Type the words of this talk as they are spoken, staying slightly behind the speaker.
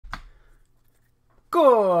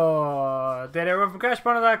Good day everyone from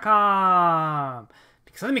CrashBanner.com,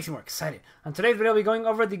 because that makes me more excited. On today's video, we'll be going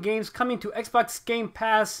over the games coming to Xbox Game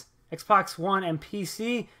Pass, Xbox One, and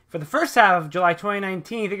PC for the first half of July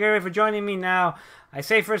 2019. Thank you everybody for joining me. Now, I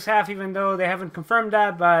say first half even though they haven't confirmed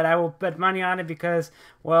that, but I will bet money on it because,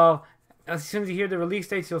 well, as soon as you hear the release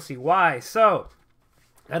dates, you'll see why. So,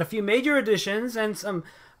 got a few major additions and some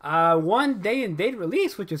one day and date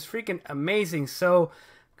release, which is freaking amazing. So,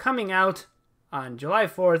 coming out on July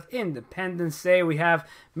 4th, Independence Day, we have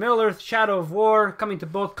Middle-earth: Shadow of War coming to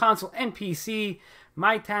both console and PC.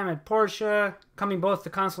 My Time at Portia coming both to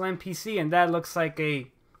console and PC, and that looks like a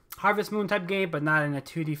Harvest Moon type game, but not in a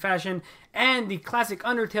 2D fashion. And the classic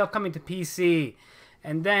Undertale coming to PC.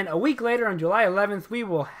 And then a week later, on July 11th, we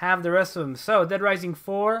will have the rest of them. So, Dead Rising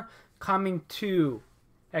 4 coming to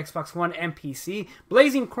Xbox One and PC.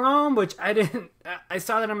 Blazing Chrome, which I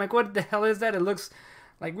saw that, I'm like, what the hell is that? It looks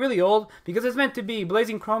like really old, because it's meant to be.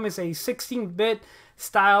 Blazing Chrome is a 16-bit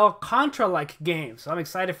style Contra-like game, so I'm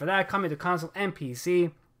excited for that, coming to console and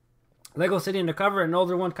PC. Lego City Undercover, an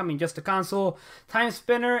older one, coming just to console. Time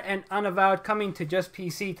Spinner and Unavowed coming to just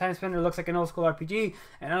PC. Time Spinner looks like an old school RPG,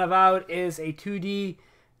 and Unavowed is a 2D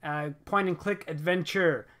point-and-click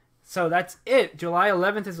adventure. So that's it. July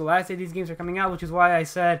 11th is the last day these games are coming out, which is why I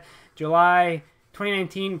said July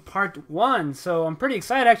 2019 Part 1. So I'm pretty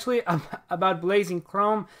excited actually about Blazing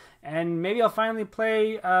Chrome, and maybe I'll finally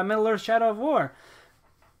play Middle-earth: Shadow of War.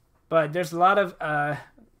 But there's a lot of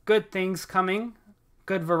good things coming,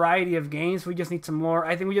 good variety of games. We just need some more.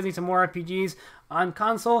 I think we just need some more RPGs on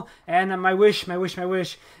console, and my wish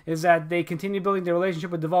is that they continue building their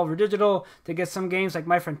relationship with Devolver Digital to get some games like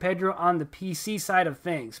My Friend Pedro on the PC side of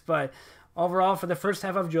things. But overall, for the first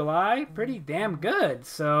half of July, pretty damn good.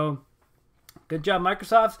 So good job,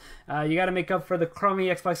 Microsoft. You got to make up for the crummy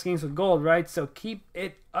Xbox games with gold, right? So keep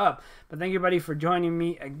it up. But thank you, everybody, for joining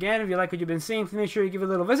me again. If you like what you've been seeing, please make sure you give it a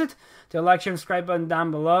little visit to the like, share, and subscribe button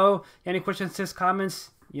down below. Any questions, tips,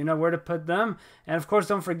 comments, you know where to put them. And of course,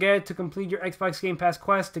 don't forget to complete your Xbox Game Pass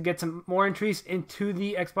quest to get some more entries into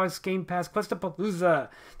the Xbox Game Pass Quest-a-Palooza.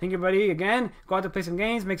 Thank you, everybody, again. Go out to play some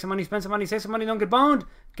games, make some money, spend some money, save some money, don't get boned.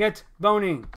 Get boning.